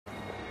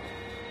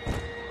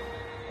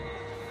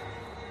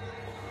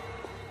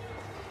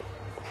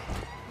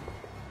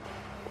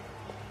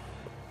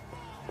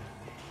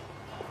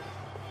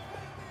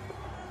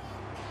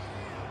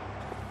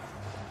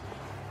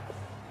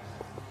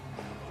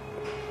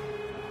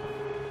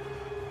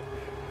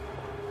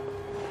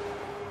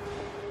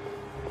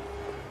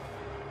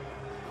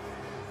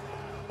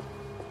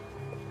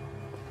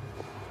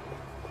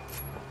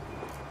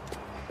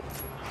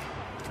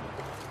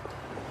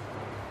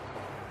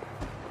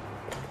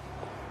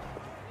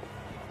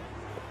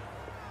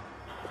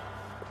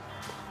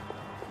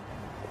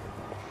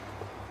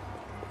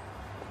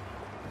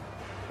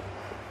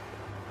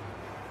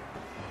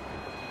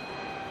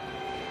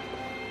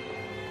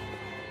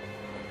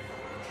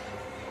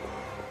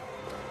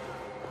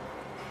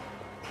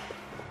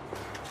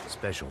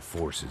Special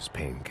Forces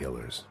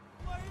painkillers.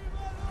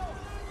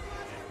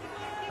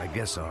 I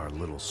guess our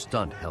little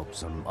stunt helped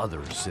some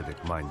other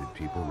civic-minded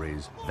people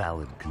raise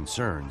valid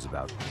concerns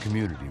about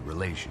community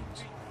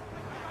relations.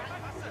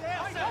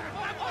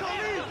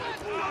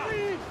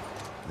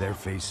 Their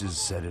faces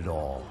said it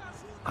all.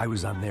 I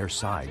was on their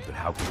side, but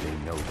how could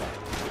they know that?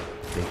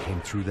 If they came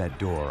through that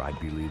door, I'd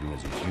be leaving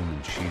as a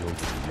human shield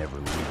and never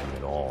leaving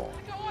at all.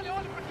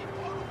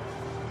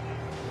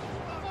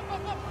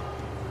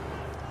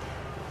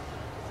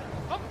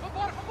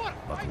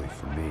 Luckily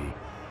for me,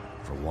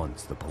 for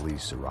once the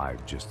police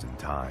arrived just in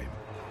time.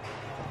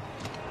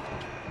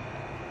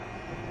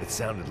 It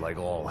sounded like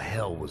all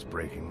hell was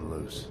breaking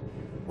loose.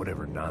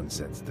 Whatever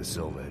nonsense De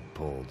Silva had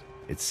pulled,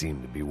 it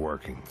seemed to be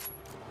working.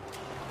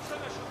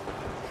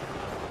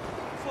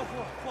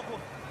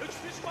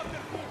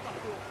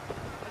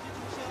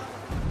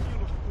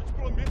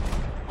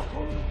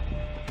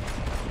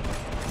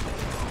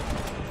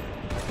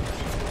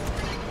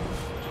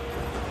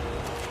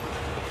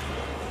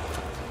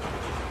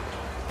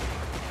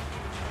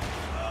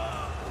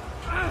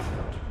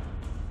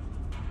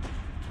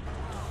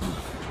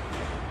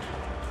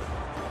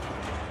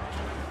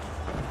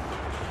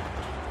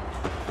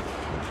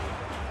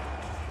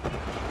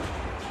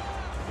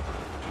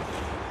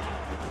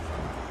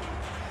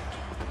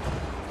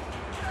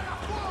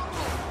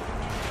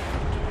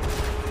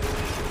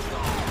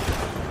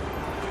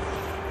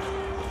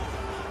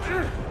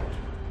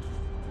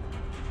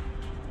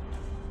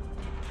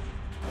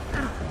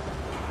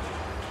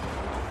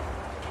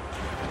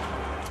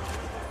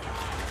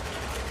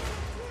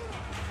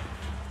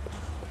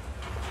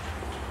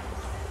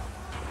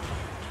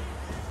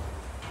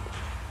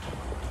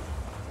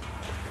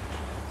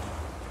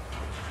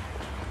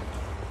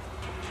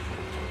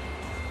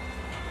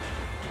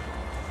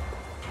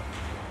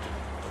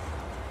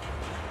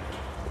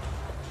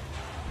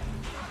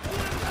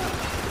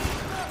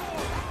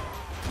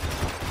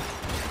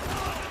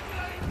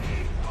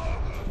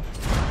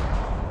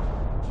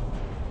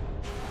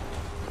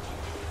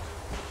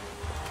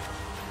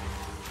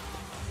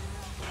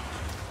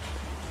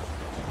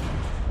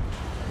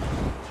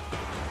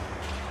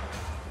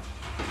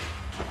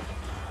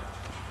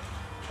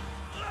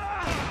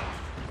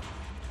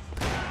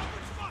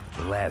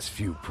 The last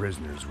few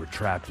prisoners were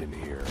trapped in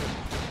here.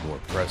 More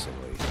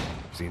pressingly,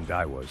 seemed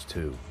I was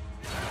too.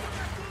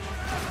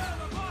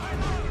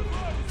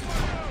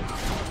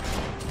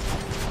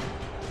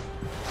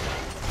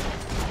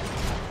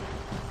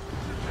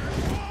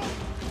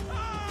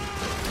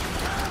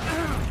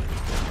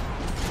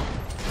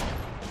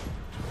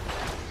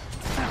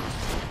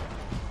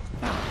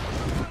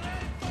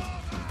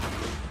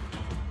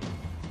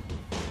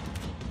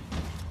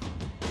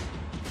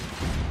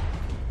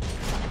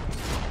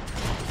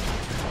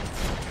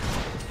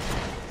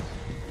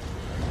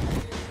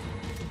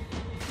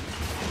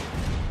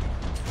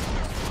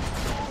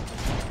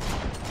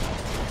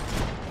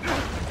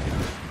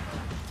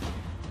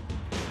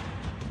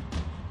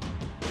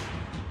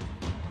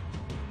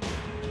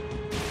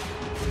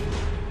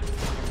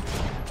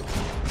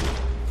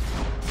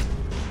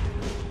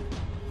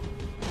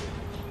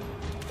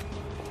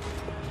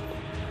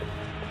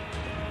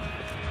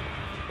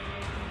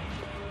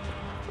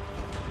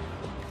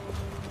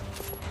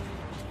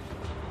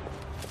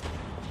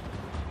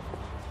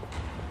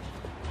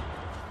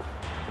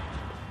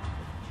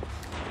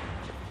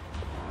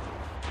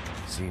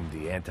 Seemed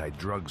the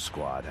anti-drug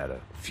squad had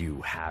a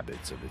few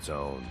habits of its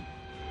own.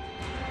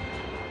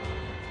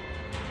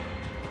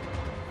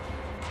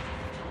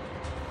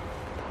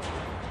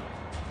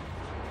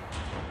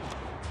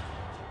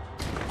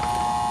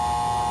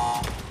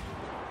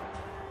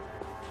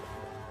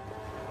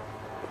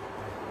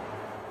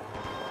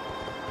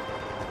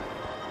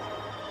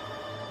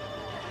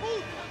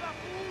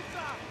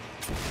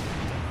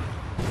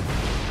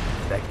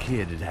 That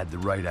kid had the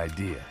right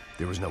idea.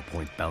 There was no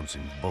point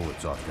bouncing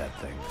bullets off that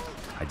thing.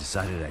 I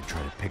decided I'd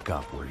try to pick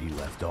up where he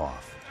left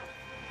off.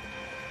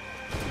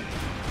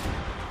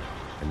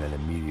 And then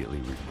immediately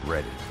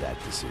regretted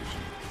that decision.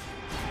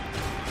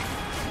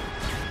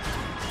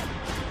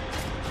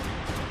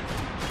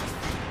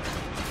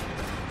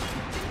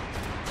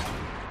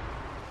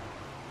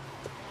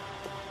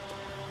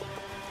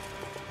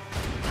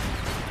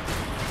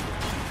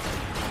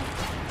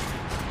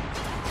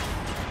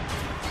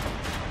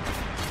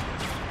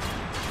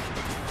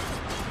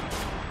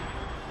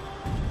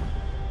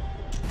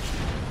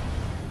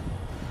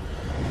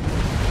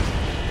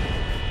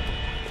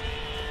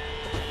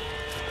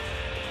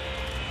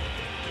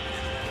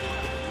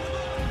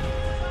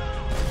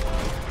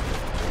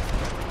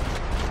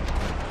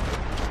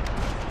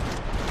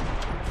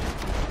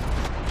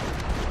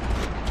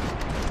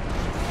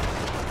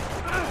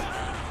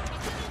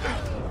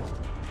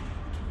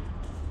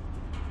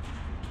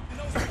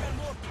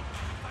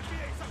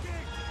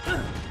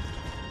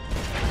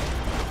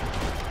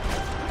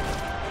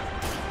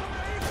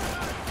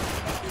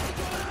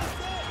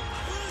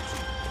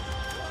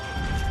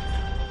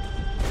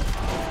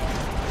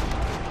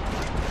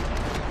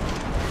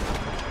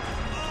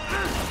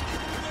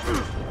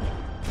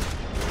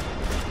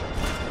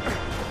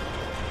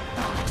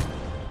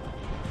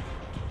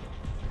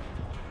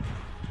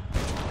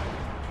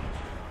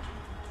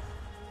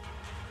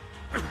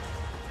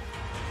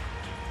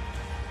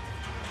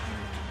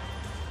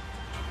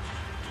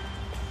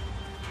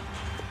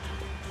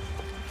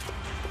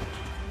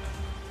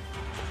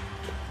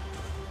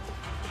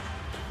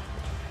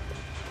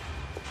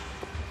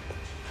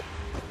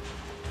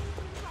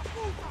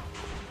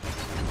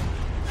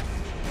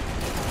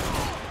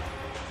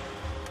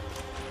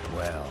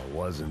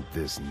 Wasn't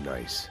this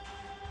nice?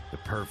 The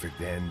perfect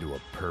end to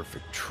a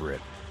perfect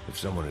trip. If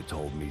someone had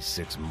told me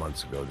 6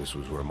 months ago this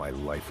was where my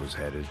life was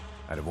headed,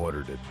 I'd have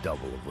ordered a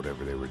double of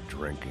whatever they were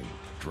drinking,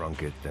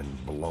 drunk it, then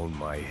blown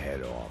my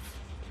head off.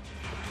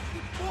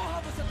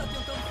 Porra, você tá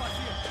tentando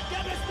fazer?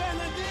 Quebra as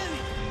pernas dele!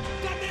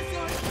 Cadê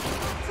seu...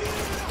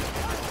 Atira!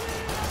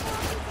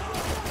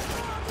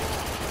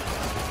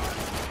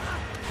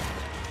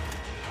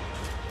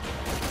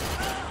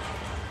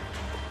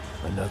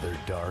 Another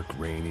dark,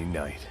 rainy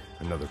night.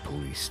 Another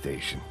police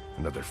station.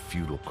 Another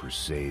futile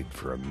crusade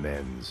for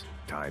amends.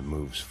 Time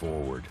moves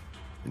forward,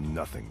 and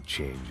nothing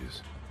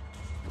changes.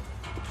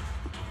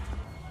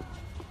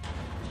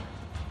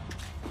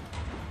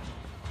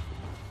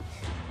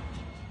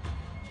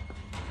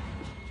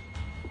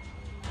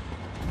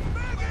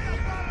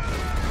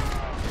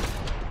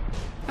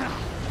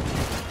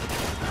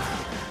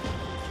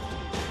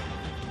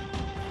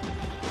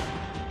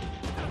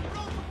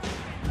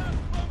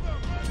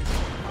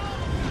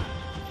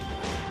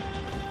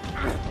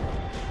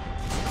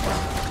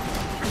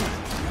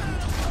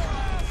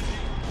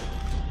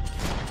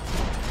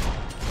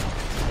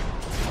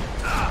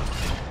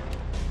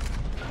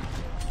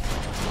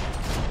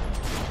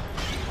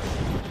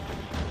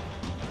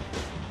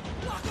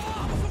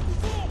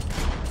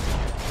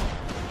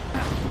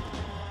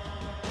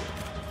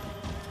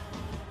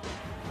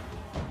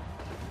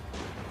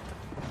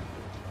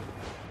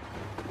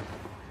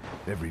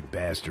 Every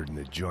bastard in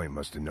the joint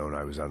must have known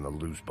I was on the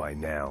loose by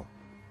now.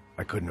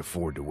 I couldn't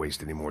afford to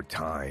waste any more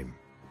time.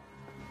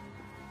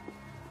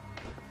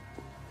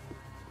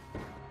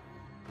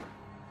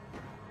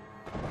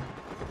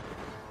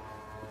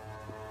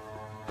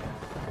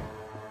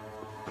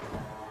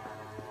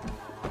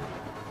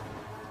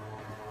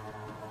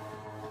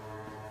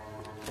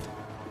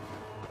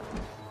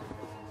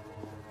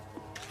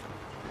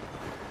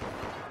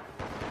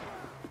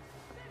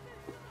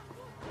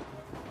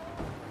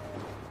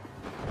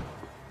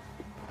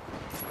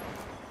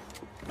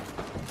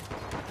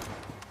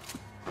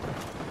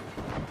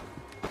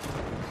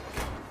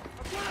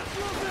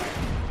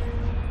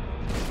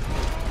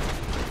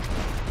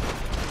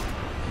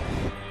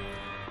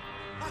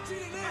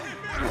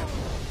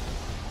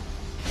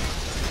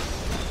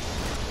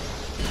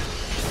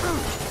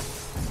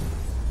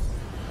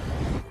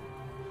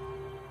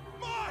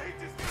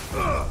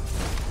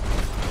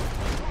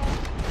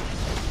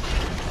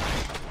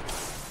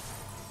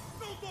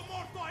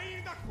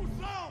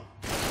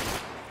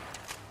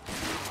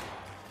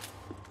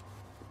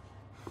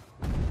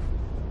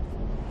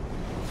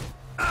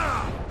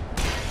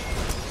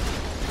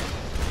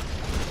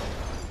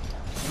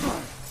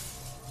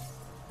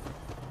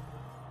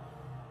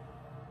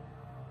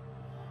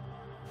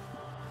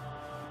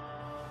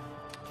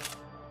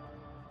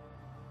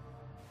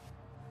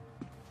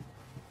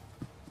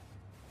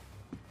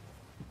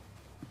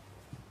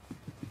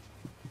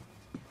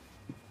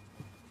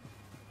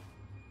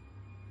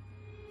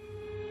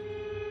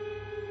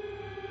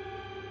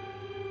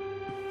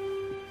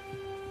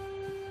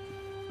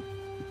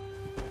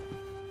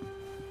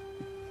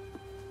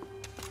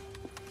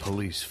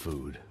 Police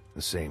food,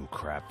 the same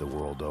crap the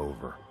world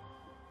over.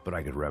 But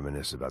I could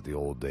reminisce about the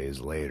old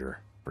days later.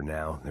 For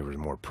now, there was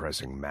more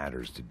pressing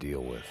matters to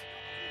deal with.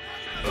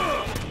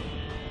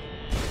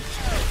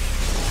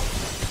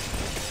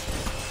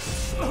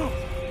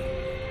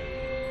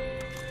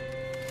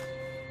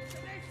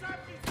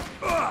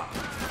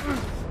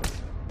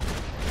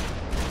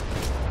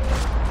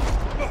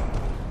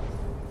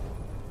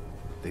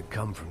 They'd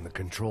come from the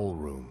control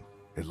room.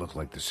 It looked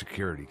like the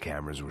security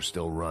cameras were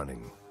still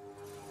running.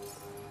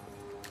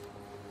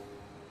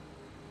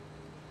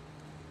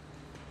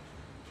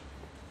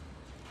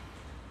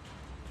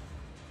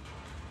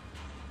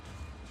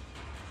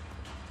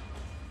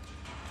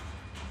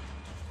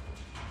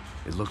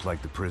 It looked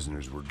like the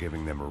prisoners were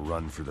giving them a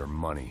run for their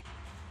money.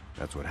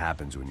 That's what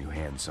happens when you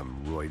hand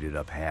some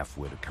roided-up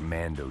half-wit a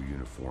commando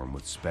uniform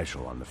with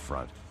special on the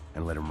front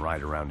and let him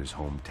ride around his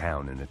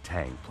hometown in a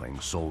tank playing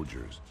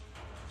soldiers.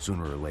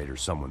 Sooner or later,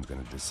 someone's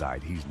gonna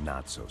decide he's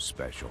not so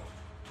special.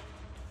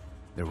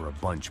 There were a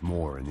bunch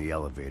more in the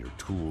elevator,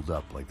 tooled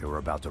up like they were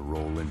about to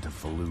roll into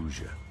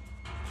Fallujah.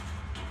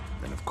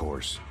 And of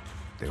course,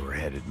 they were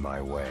headed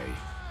my way.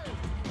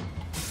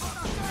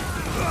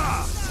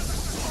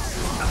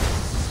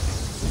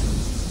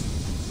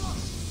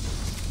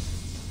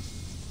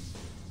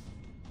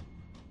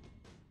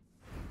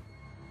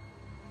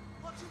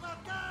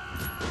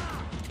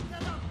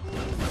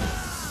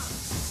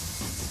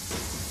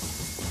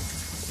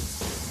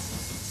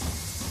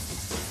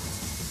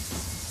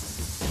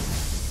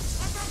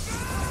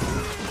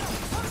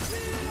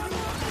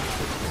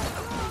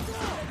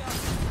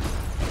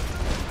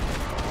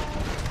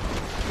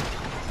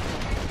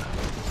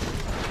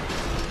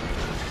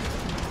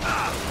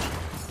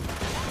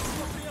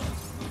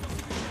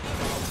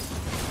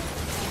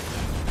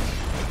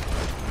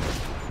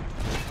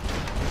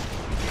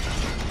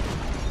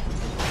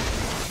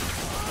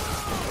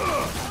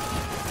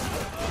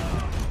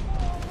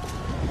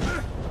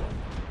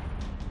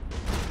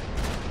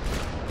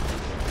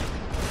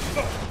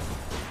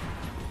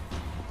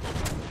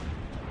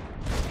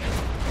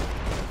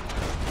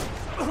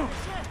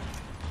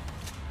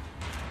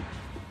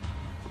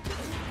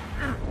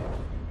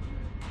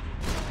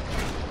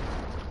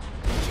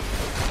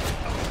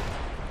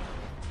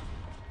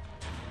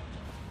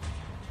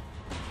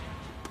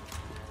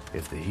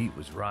 If the heat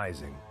was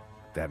rising,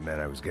 that meant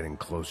I was getting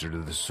closer to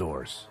the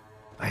source.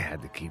 I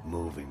had to keep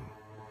moving.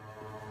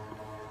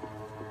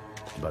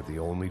 But the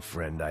only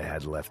friend I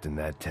had left in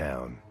that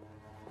town.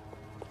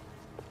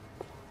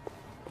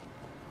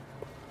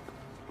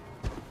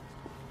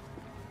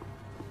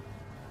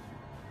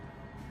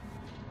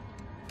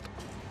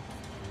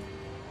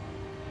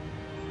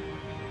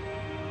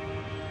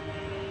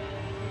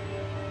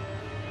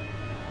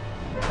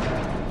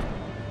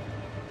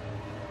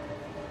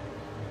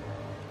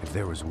 If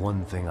there was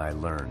one thing I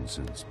learned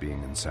since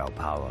being in Sao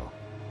Paulo,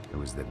 it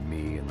was that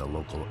me and the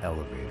local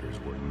elevators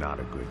were not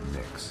a good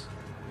mix.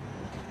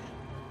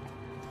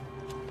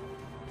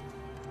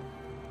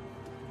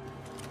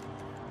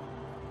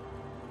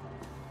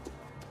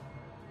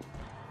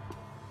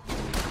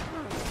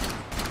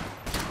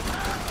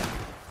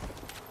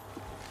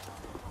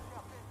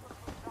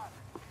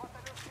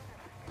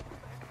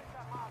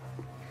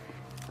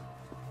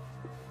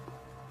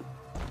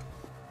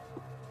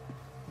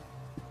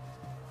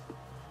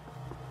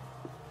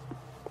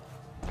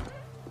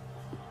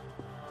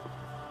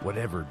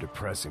 Whatever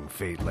depressing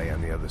fate lay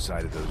on the other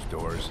side of those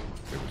doors,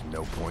 there was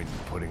no point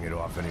in putting it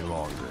off any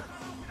longer.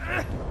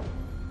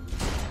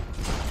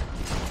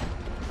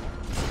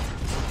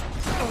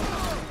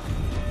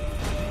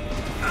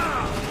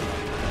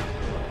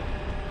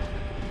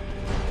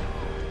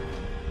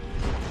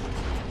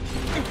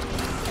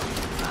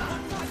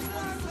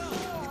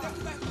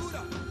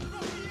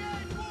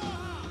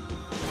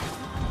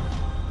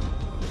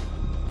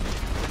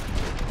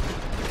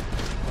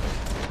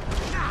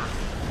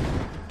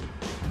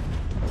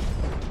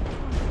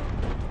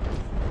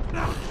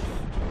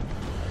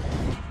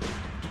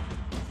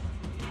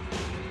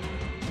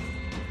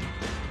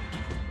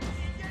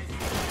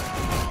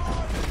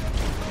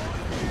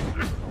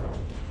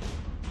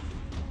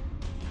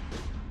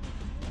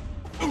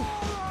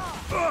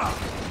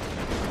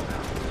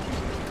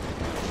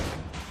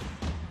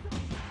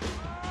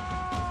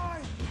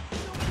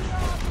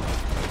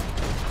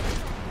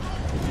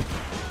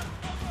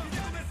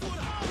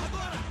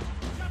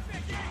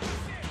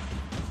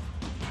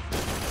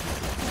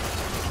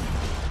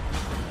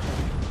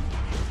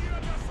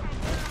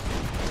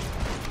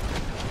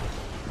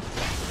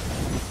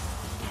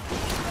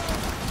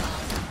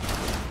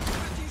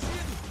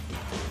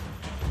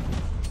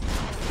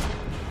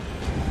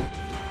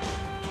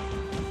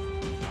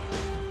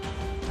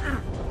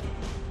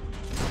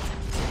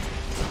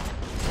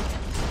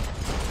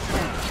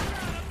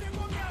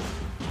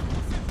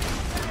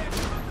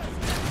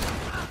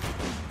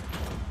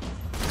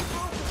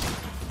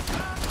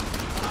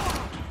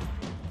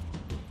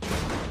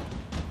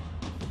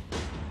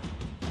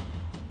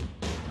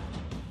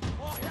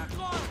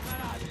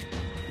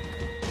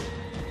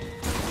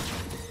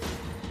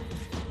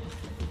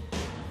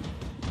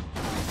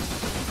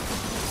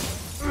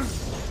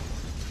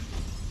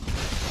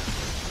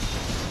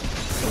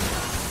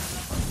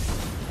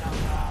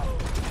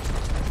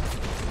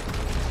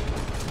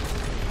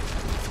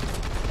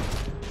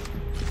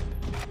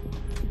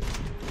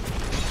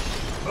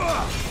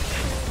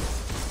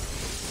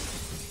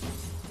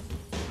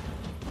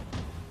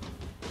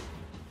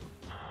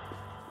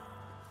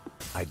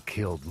 I'd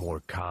killed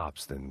more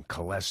cops than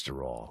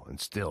cholesterol, and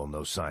still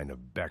no sign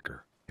of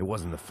Becker. It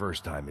wasn't the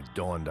first time it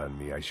dawned on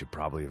me I should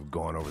probably have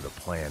gone over the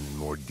plan in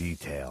more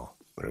detail,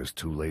 but it was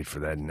too late for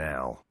that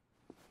now.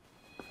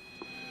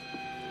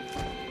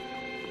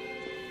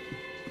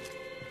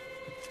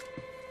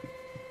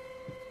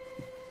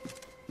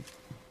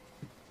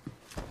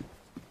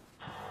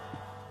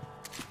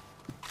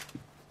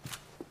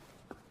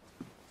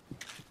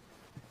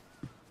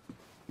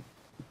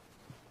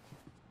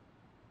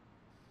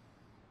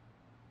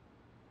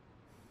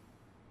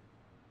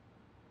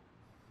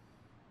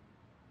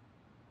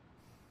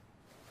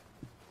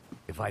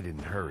 If I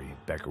didn't hurry,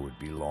 Becker would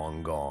be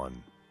long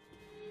gone.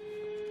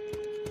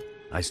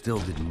 I still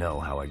didn't know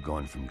how I'd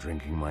gone from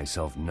drinking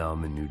myself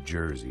numb in New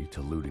Jersey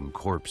to looting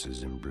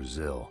corpses in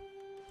Brazil.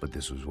 But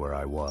this was where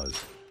I was,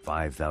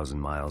 5,000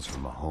 miles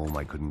from a home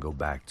I couldn't go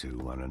back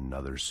to, on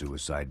another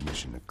suicide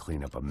mission to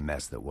clean up a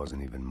mess that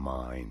wasn't even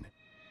mine.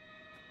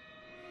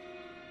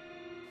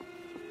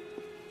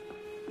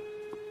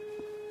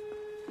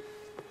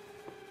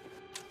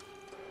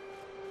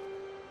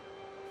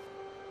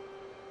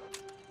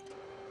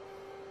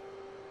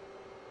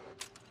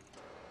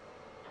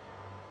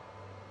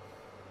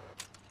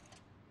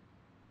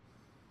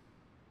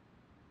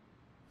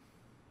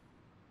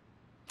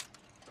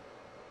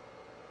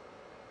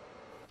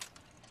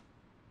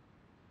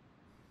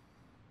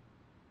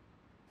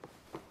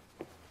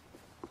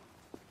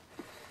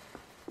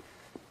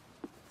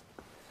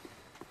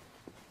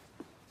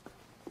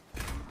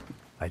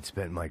 I'd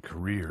spent my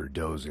career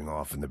dozing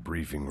off in the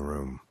briefing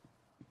room.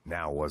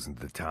 Now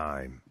wasn't the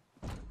time.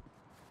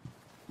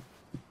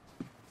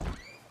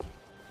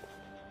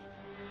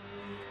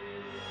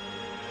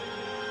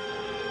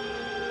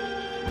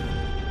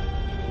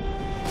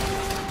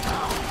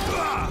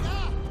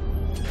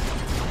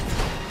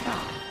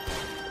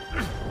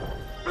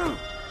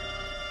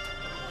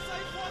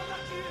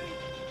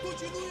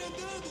 Continue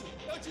andando!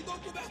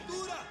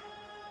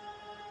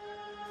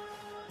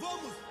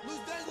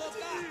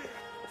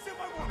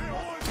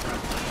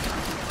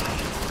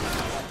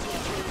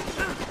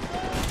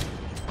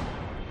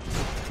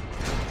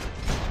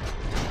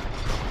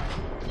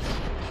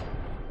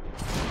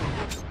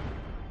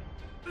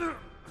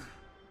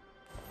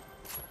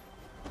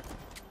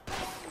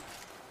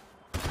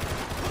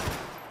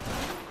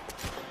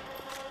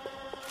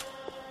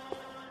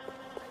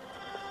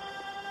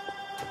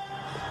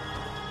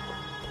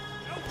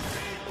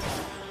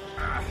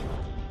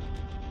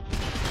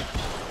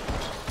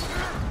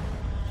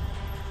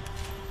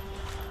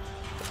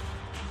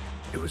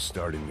 was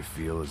starting to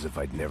feel as if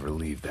I'd never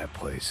leave that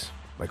place.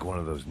 Like one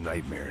of those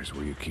nightmares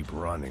where you keep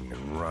running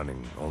and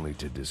running, only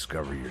to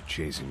discover you're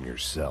chasing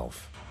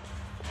yourself.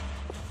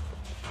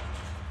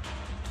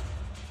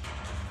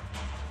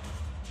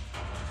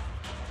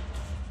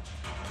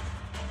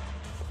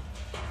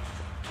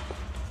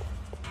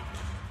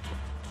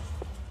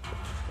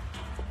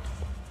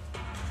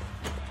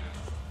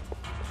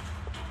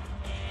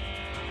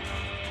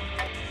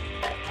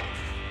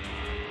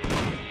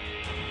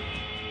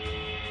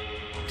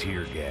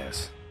 Tear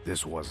gas.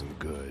 This wasn't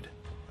good.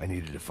 I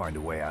needed to find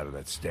a way out of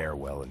that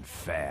stairwell, and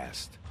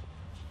fast.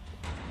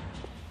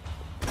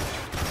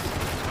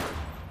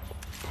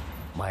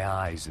 My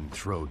eyes and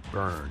throat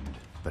burned,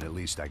 but at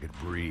least I could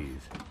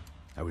breathe.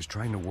 I was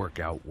trying to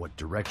work out what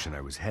direction I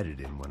was headed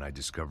in when I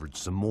discovered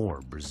some more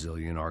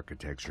Brazilian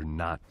architecture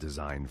not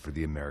designed for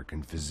the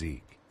American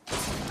physique.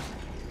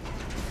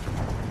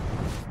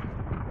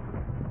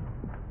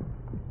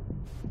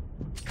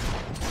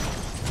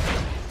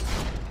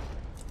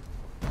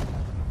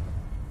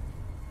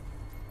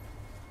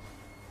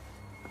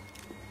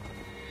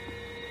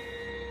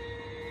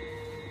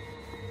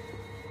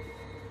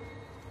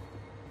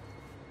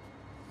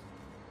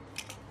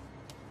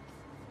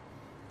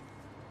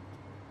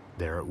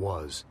 There it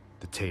was,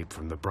 the tape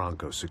from the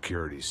Bronco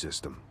security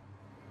system.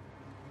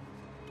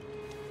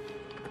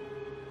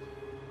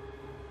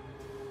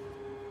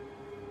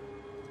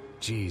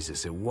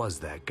 Jesus, it was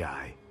that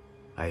guy.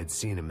 I had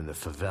seen him in the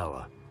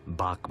favela,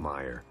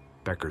 Bachmeyer,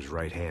 Becker's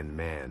right-hand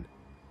man.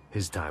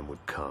 His time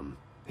would come,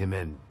 him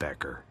and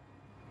Becker.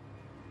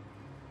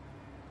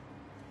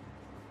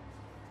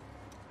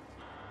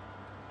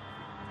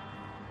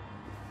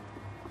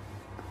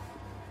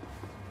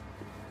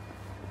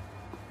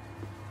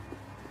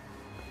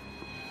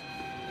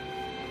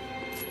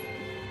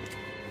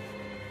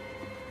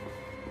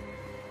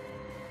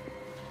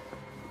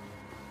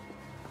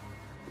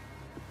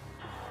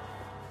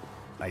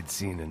 I'd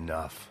seen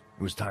enough.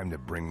 It was time to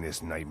bring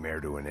this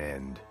nightmare to an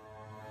end.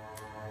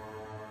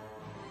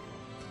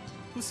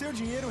 O seu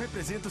dinheiro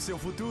representa o seu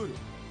futuro.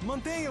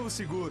 Mantenha-o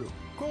seguro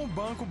com o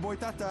Banco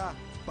Boitatá.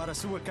 Para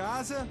sua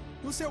casa,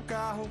 o seu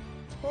carro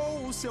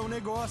ou o seu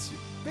negócio.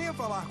 Venha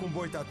falar com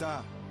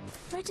Boitatá.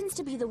 Threatens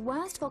to be the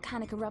worst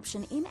volcanic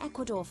eruption in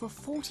Ecuador for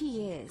 40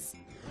 years.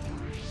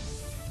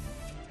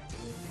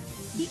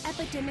 The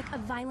epidemic of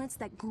violence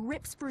that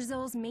grips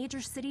Brazil's major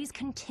cities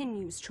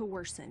continues to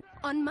worsen.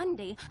 On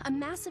Monday, a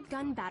massive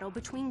gun battle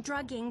between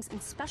drug gangs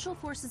and special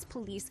forces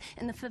police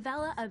in the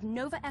favela of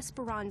Nova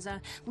Esperança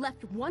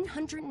left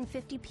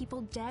 150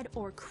 people dead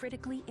or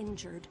critically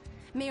injured.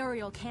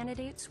 Mayoral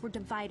candidates were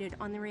divided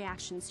on the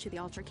reactions to the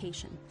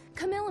altercation.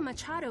 Camila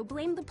Machado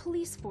blamed the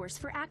police force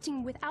for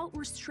acting without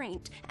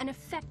restraint and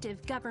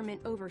effective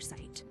government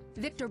oversight.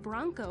 Victor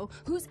Branco,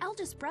 whose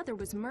eldest brother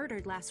was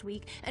murdered last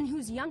week and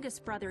whose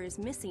youngest brother is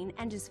missing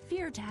and is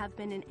feared to have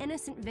been an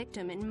innocent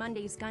victim in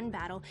Monday's gun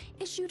battle,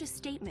 issued a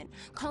statement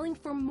calling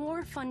for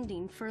more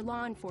funding for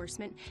law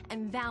enforcement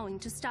and vowing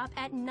to stop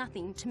at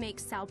nothing to make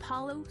Sao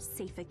Paulo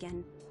safe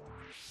again.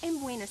 In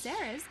Buenos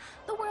Aires,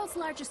 the world's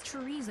largest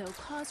chorizo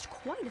caused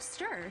quite a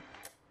stir.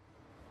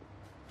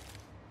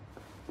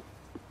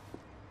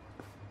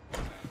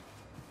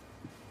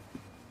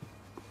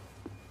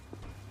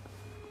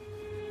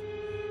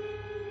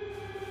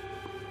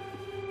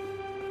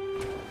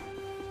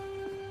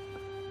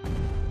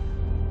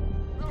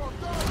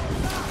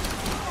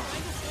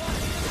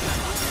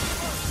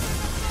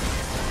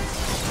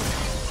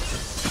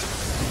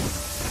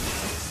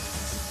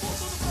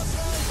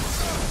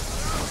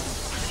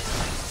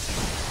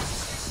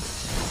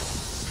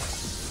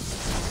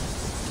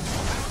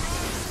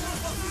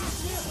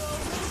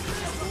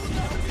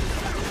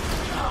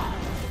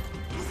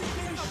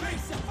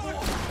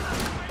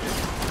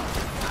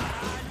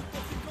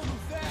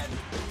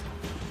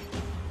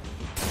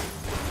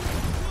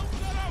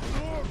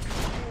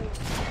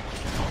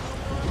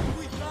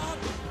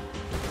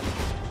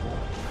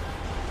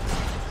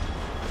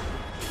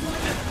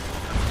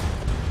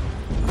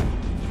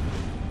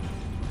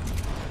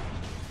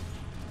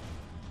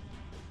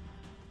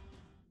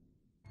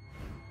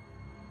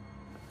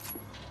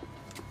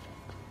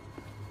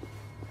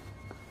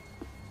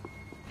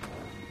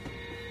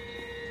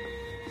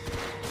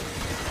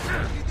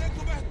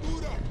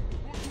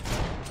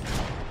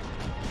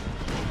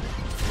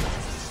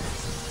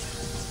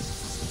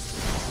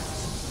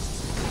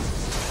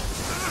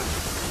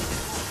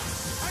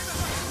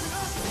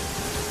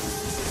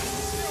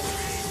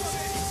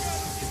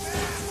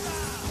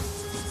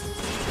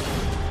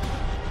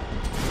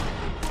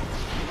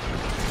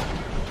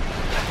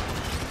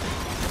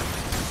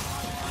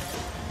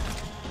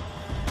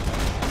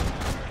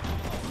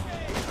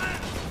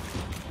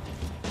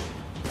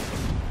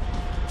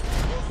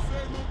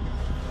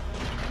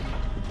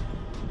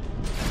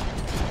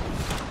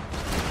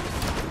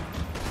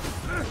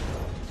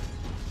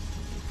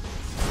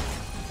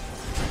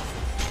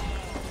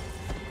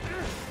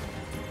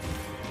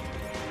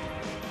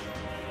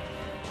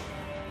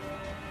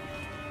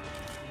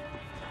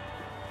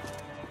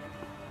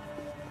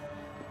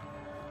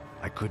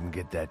 couldn't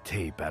get that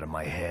tape out of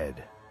my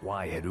head.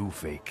 Why had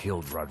Ufe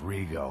killed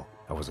Rodrigo?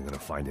 I wasn't gonna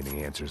find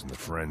any answers in the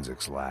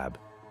forensics lab.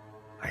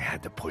 I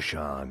had to push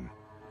on.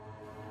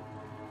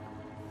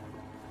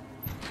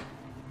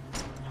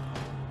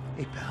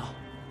 Hey, pal.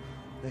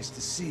 Nice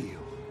to see you.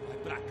 Vai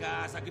pra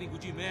casa, gringo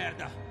de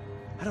merda.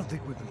 I don't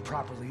think we've been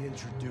properly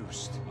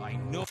introduced. I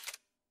know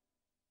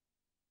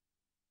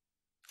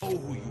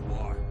who you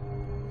are.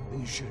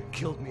 Then you should have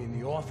killed me in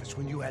the office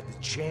when you had the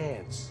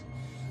chance.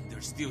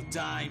 There's still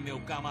time, meu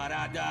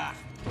camarada.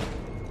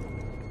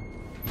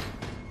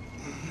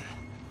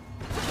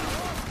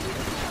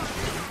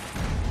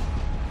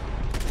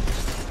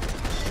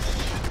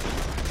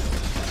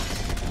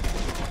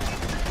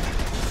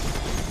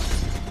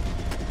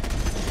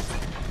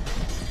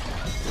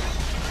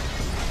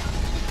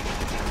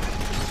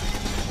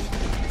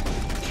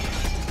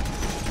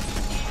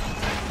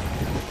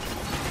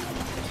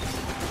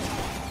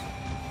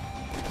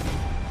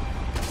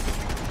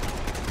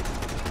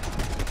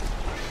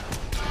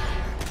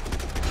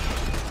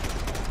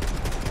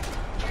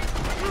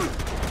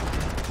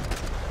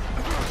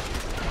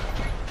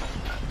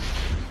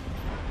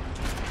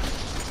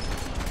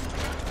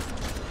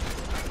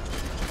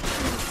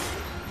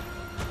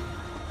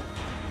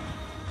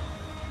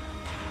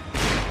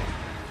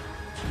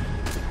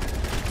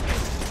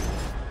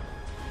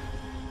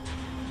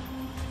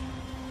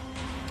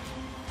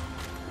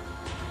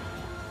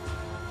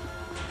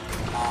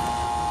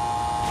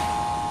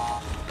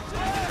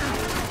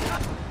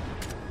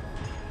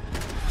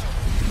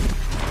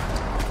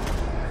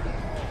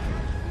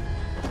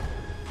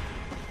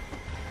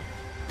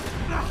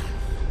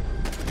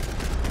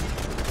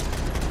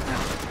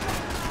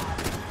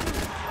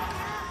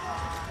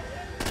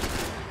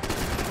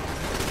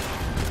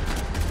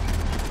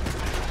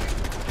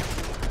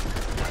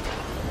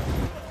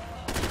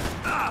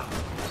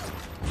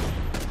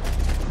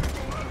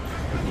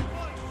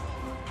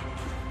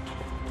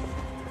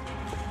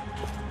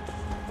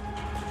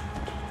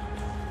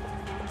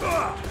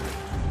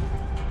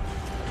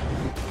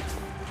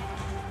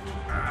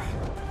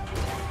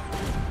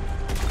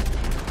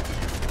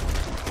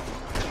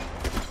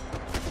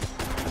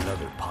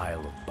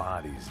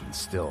 And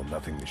still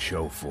nothing to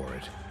show for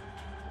it.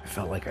 I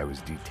felt like I was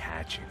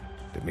detaching,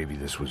 that maybe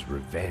this was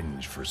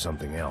revenge for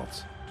something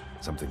else,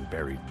 something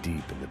buried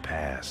deep in the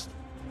past.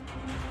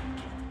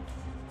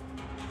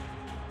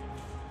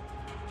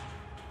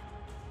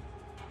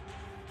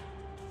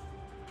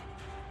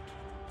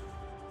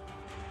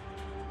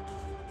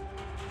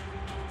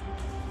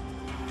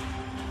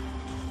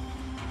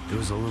 It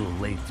was a little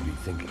late to be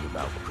thinking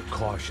about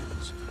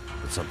precautions,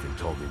 but something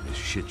told me this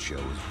shit show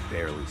was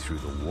barely through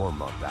the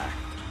warm-up act.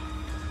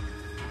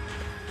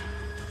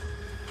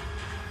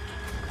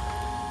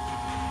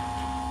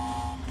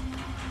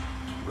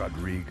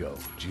 Rodrigo,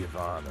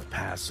 Giovanna,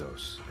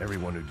 Passos,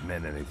 everyone who'd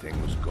meant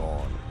anything was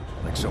gone.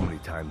 Like so many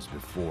times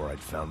before, I'd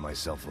found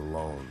myself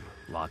alone,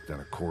 locked on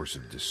a course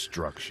of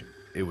destruction.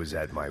 It was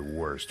at my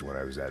worst when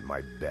I was at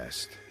my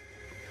best.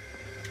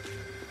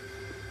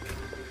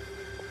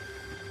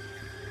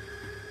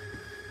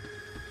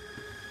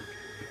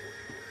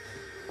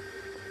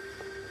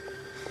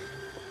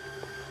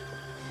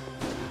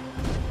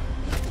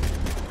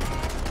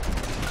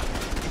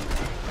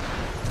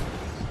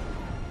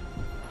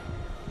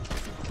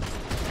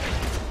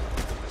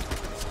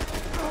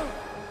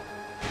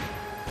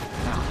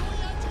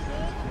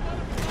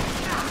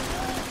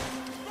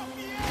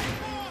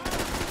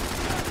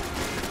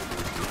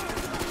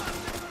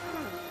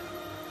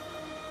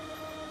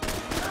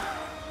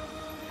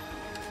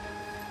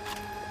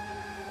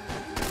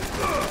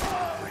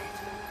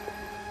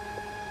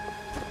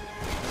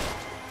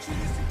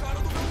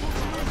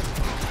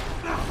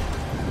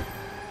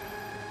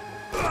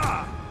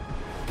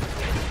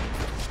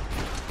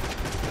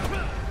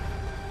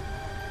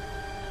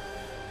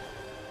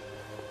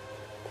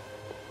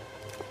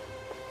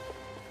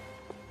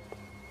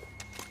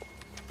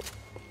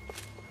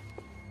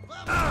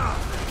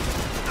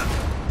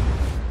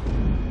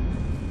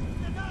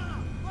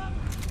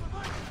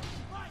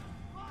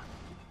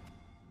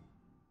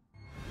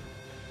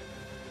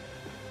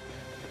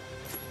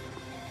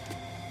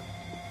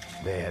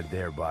 They had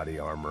their body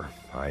armor.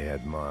 I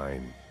had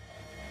mine.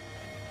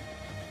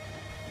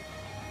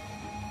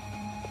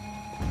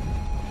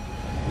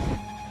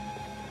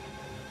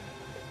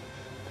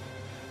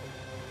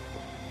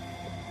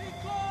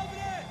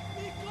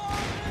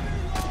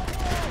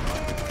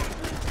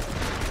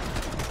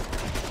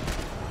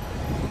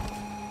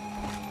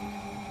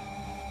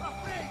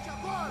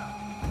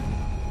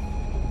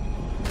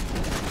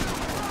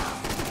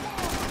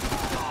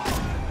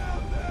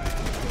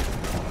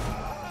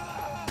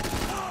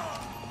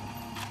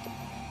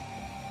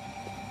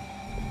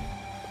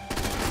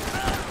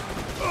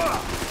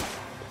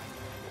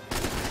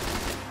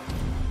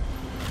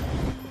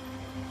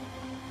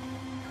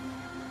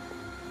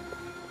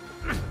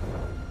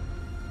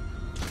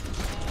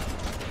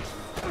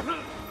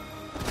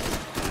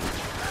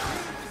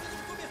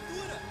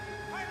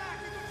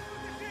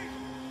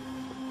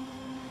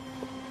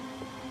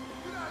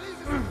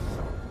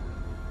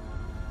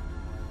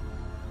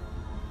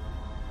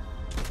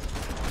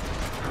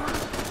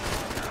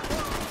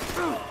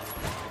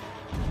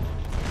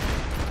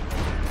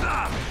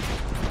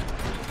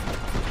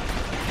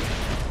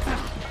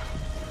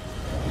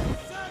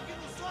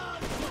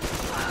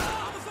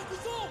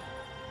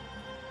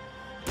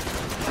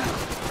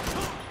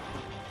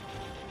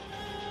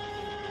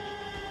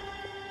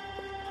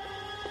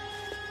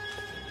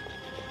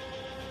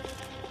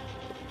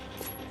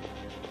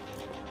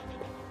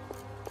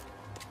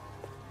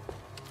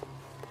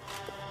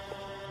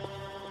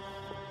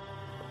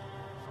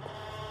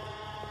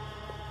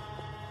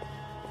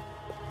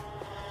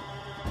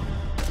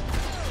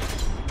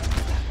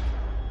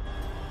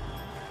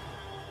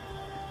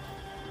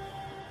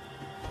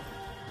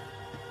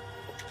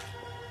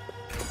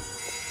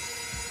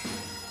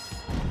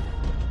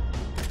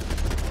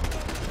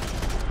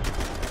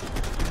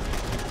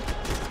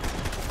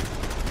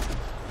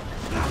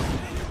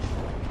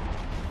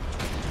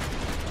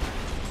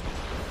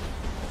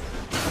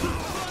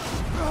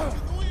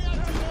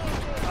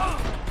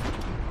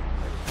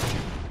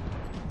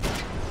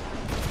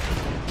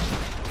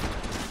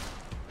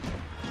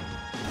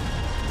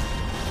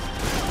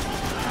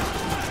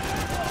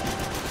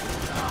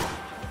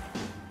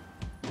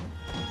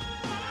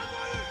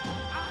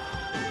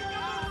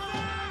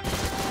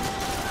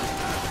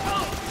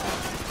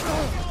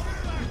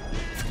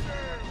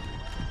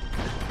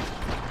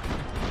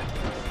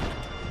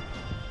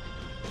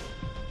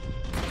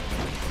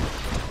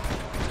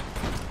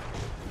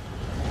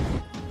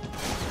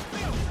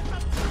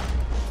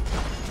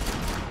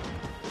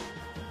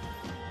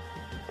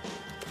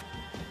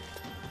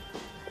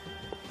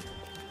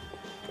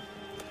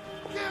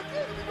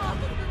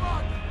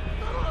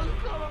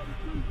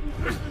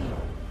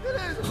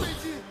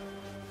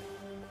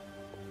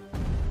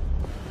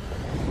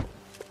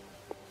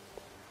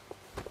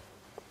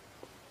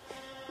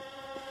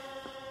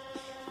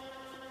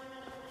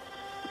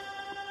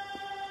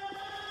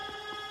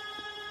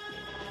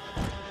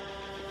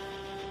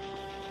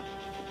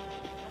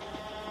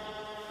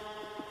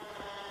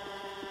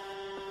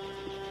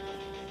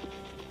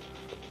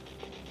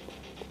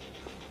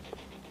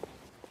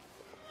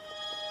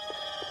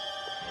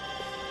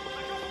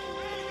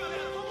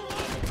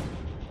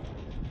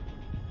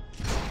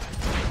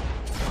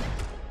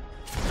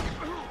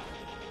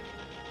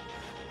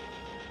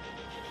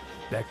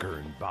 Becker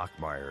and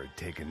Bachmeyer had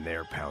taken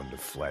their pound of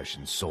flesh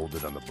and sold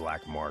it on the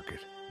black market.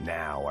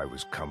 Now I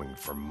was coming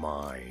for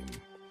mine.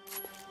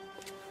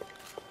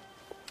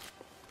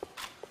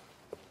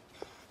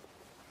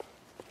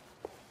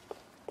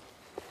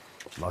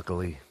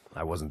 Luckily,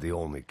 I wasn't the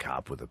only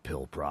cop with a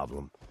pill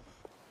problem.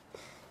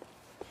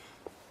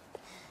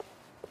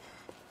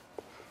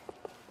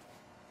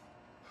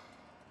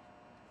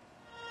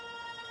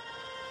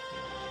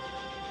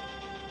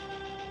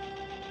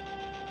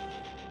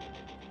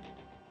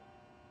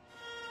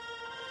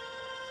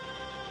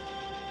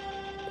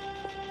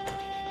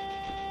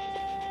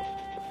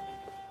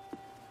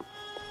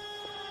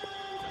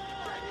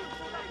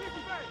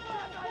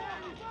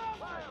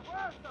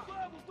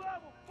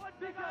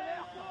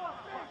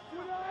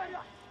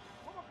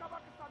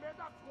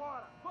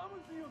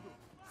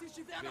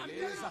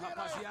 Beleza,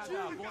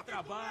 rapaziada, bom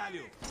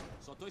trabalho.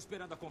 Só tô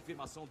esperando a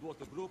confirmação do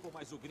outro grupo,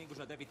 mas o gringo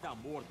já deve estar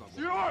morto agora.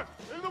 Senhor,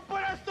 ele não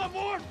parece estar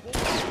morto!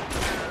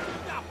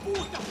 Filho da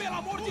puta, pelo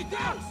amor de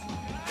Deus!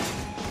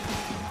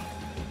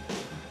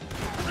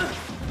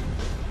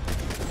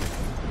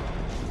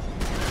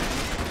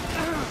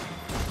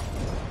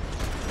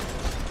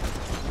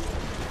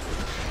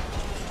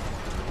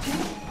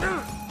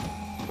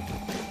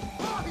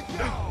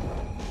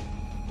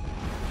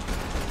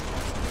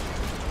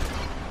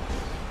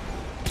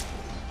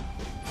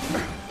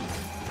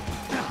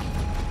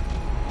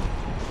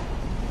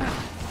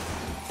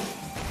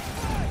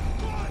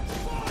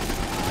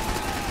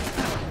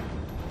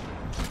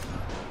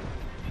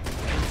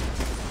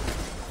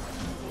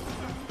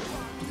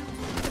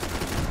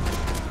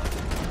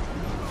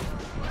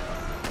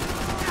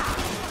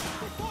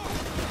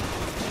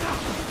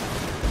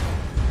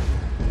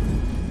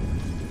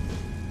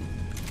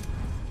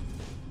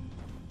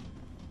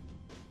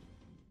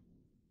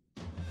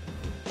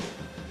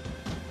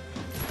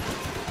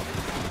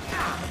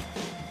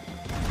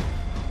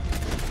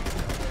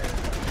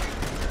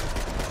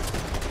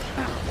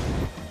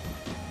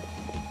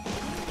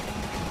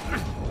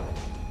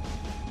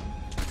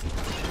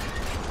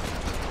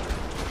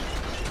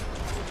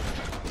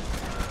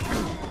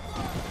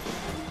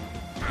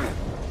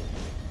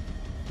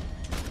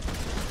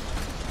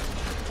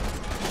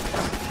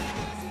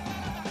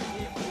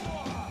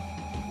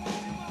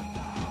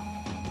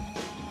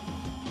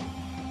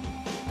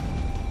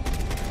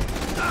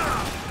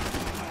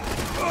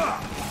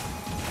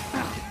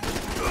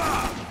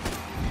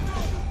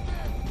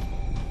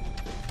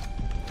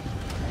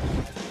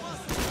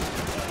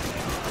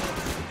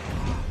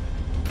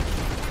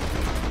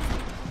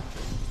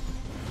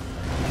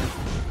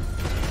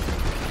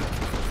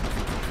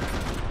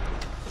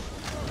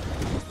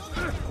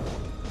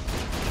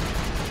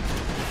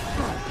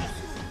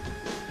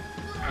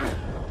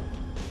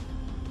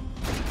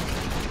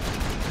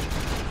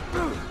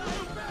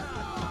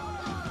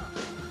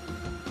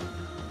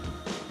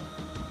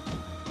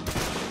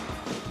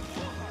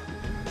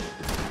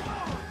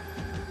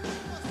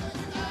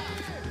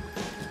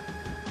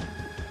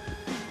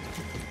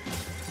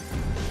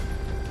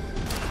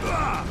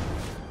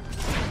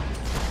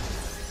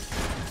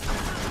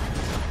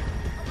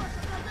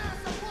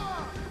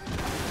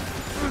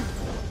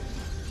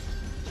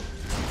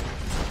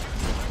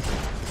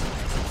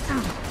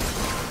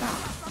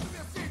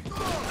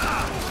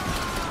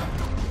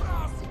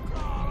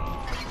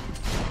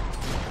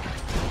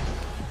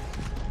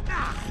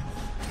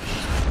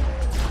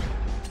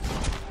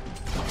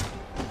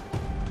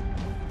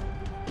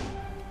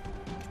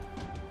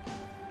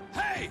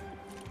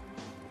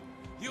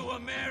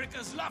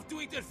 Americans love to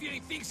interfere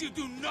in things you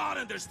do not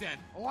understand.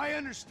 Oh, I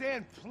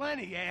understand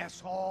plenty,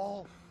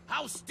 asshole.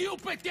 How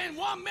stupid can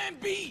one man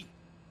be?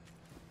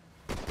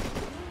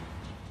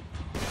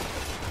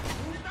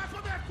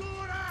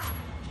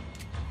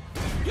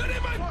 You didn't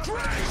even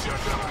crash your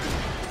gun!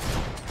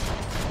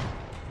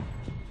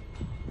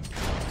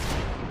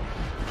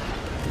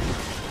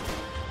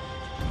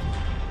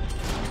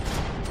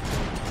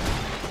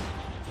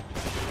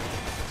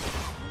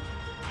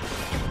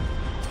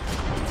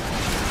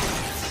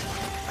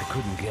 I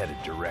couldn't get a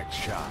direct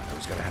shot. I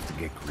was gonna have to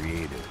get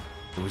creative.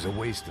 It was a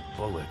waste of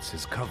bullets.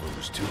 His cover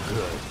was too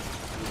good.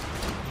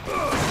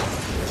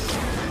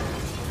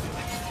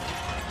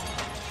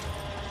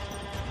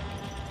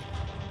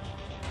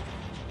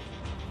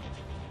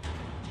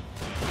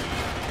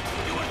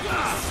 You were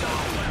doing so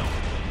well!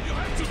 You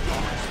had to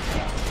dodge!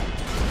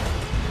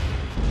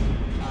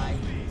 Ai,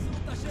 isso não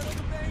tá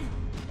cheirando bem.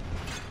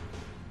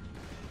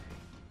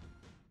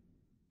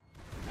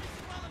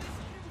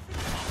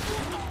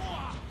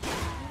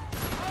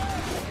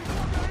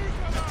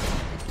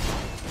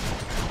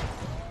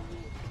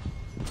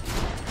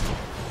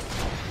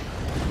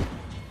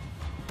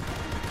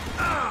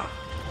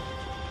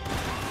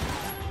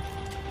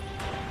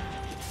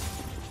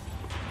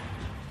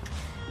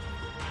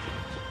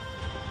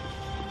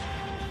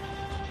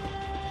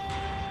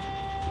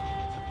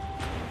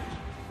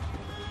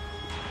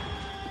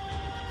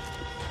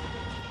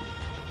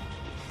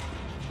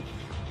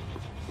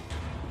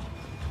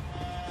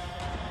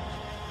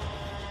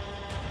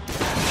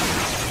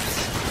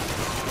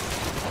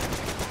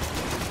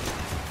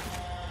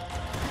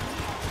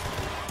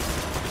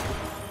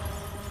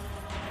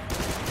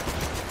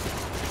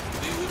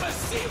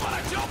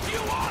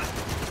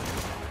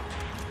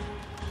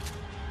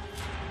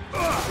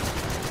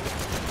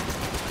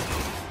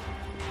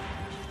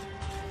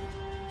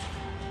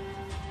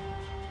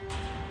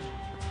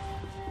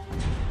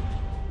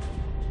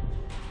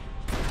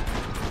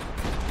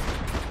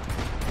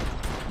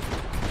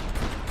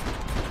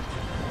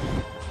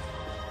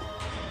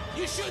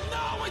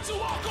 trying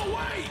to walk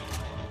away!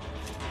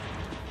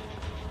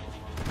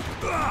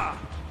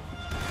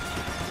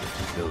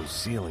 Those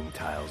ceiling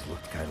tiles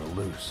looked kind of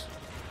loose.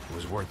 It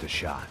was worth a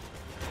shot.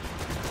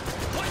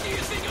 Why do you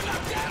think you're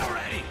not dead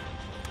already?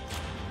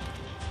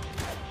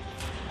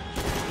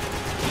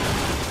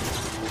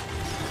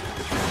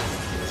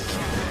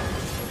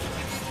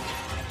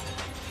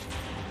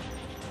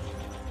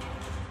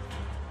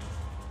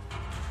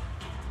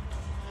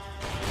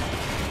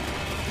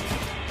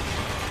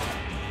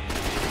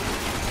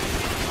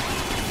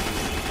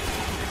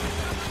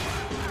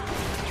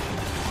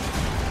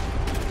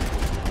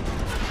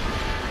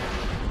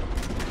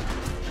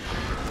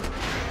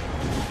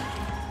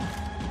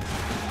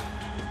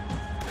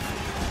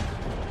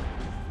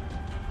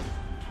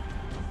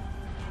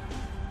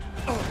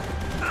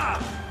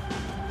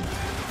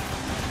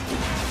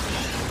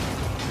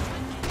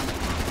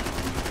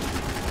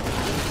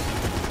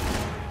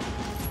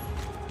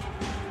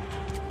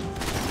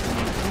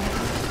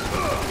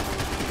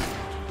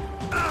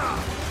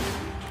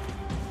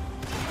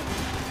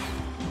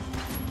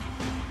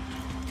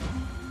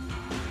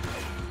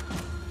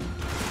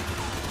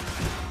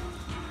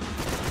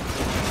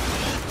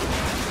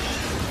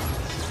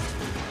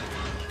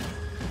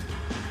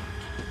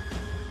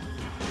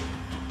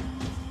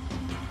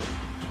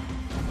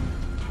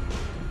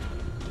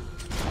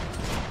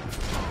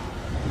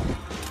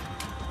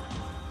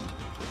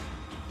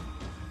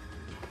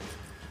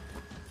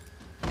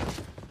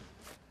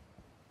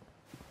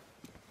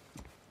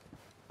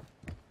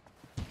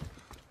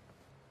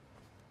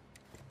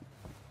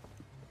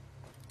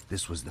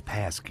 This was the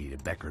passkey to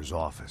Becker's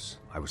office.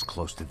 I was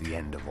close to the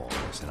end of all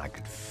this, and I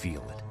could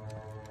feel it.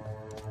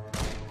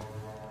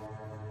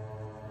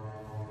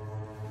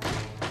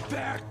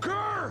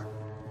 Becker!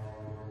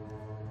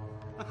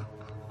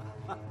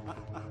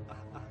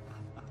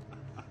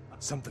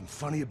 Something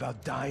funny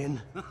about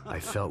dying? I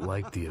felt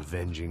like the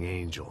avenging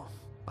angel.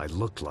 I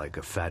looked like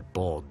a fat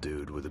bald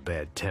dude with a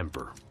bad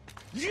temper.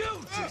 You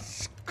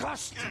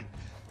disgusting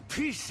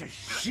piece of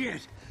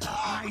shit!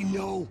 I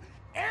know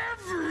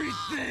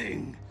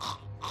everything!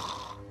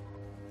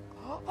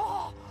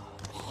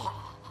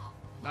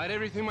 Not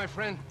everything, my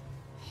friend.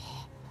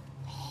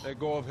 Let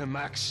go of him,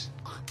 Max.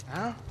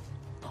 Huh?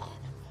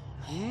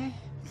 Hmm?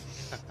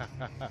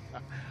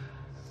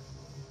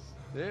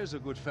 There's a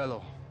good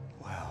fellow.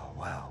 Well,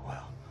 well,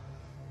 well.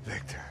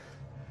 Victor,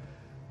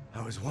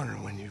 I was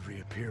wondering when you'd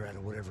reappear out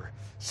of whatever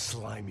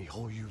slimy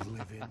hole you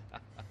live in.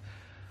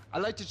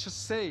 I'd like to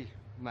just say,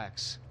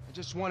 Max, I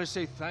just want to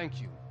say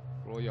thank you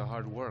for all your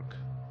hard work,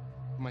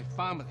 for my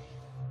family,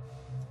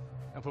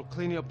 and for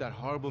cleaning up that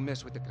horrible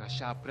mess with the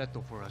Crachá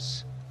Preto for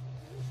us.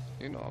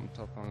 You know I'm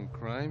tough on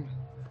crime.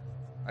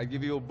 I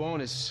give you a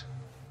bonus,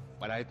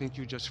 but I think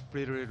you just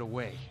fritter it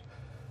away.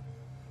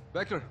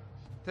 Becker,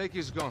 take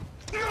his gun.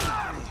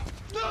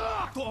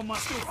 Toma,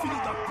 seu filho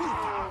da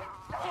puta!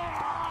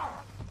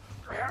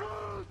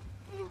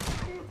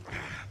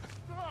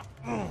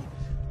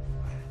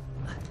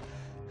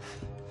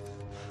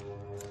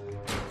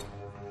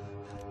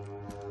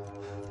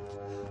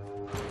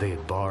 They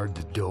had barred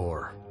the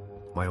door.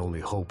 My only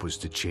hope was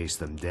to chase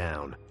them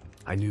down.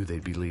 I knew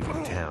they'd be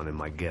leaving town, and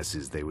my guess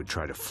is they would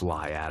try to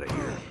fly out of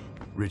here.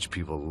 Rich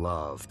people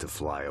love to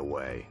fly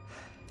away.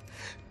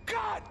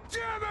 God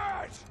damn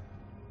it!